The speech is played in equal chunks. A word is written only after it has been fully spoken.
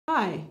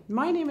Hi,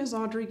 my name is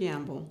Audrey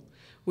Gamble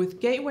with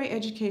Gateway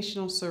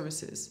Educational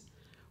Services.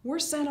 We're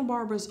Santa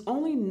Barbara's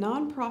only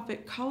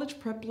nonprofit college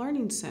prep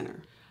learning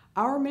center.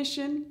 Our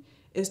mission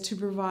is to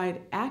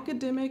provide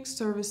academic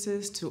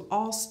services to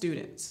all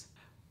students.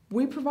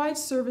 We provide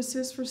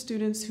services for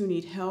students who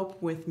need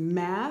help with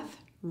math,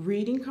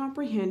 reading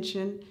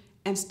comprehension,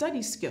 and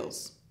study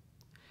skills.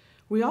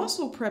 We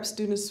also prep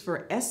students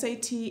for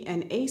SAT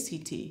and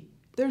ACT.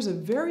 There's a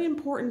very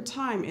important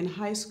time in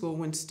high school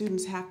when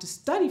students have to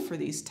study for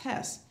these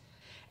tests,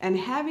 and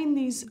having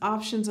these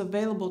options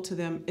available to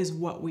them is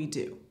what we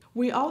do.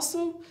 We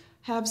also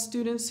have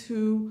students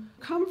who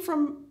come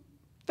from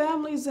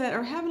families that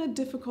are having a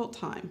difficult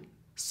time.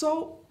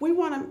 So we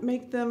want to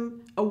make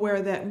them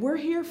aware that we're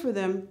here for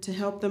them to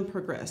help them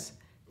progress.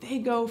 They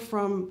go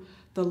from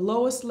the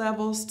lowest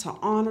levels to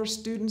honor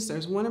students.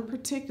 There's one in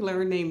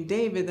particular named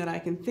David that I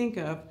can think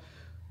of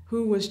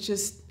who was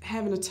just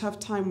having a tough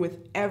time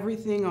with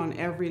everything on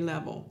every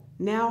level.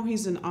 Now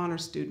he's an honor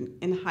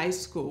student in high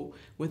school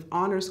with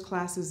honors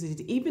classes,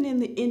 even in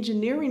the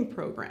engineering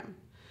program.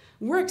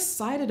 We're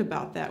excited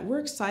about that. We're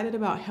excited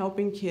about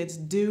helping kids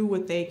do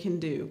what they can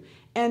do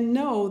and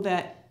know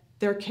that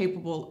they're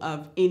capable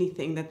of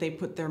anything that they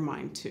put their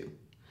mind to.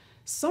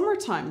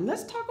 Summertime,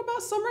 let's talk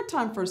about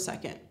summertime for a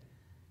second.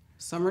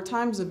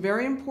 Summertime is a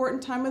very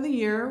important time of the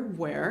year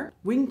where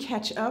we can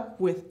catch up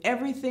with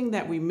everything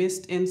that we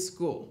missed in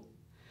school.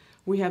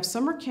 We have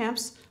summer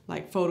camps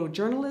like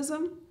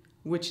photojournalism,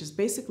 which is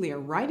basically a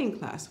writing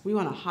class. We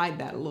want to hide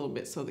that a little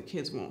bit so the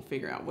kids won't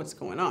figure out what's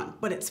going on,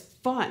 but it's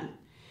fun.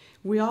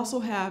 We also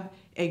have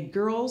a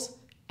girls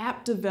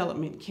app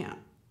development camp.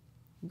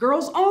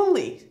 Girls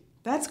only,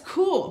 that's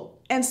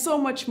cool, and so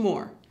much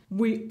more.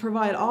 We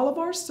provide all of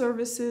our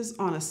services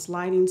on a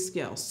sliding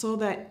scale so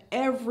that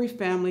every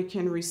family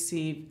can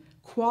receive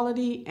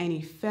quality and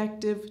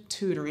effective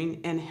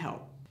tutoring and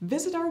help.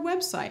 Visit our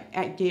website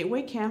at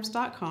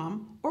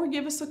gatewaycamps.com or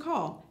give us a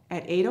call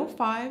at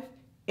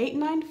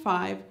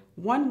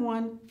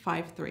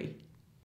 805-895-1153.